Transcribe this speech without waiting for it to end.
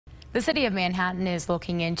The city of Manhattan is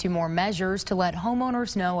looking into more measures to let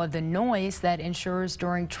homeowners know of the noise that ensures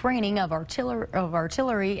during training of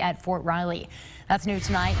artillery at Fort Riley. That's new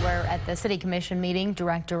tonight, where at the City Commission meeting,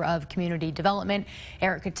 Director of Community Development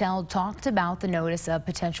Eric Cattell talked about the notice of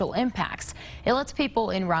potential impacts. It lets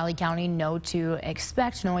people in Riley County know to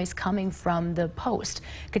expect noise coming from the post.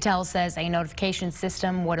 Cattell says a notification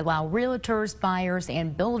system would allow realtors, buyers,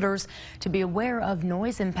 and builders to be aware of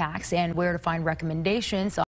noise impacts and where to find recommendations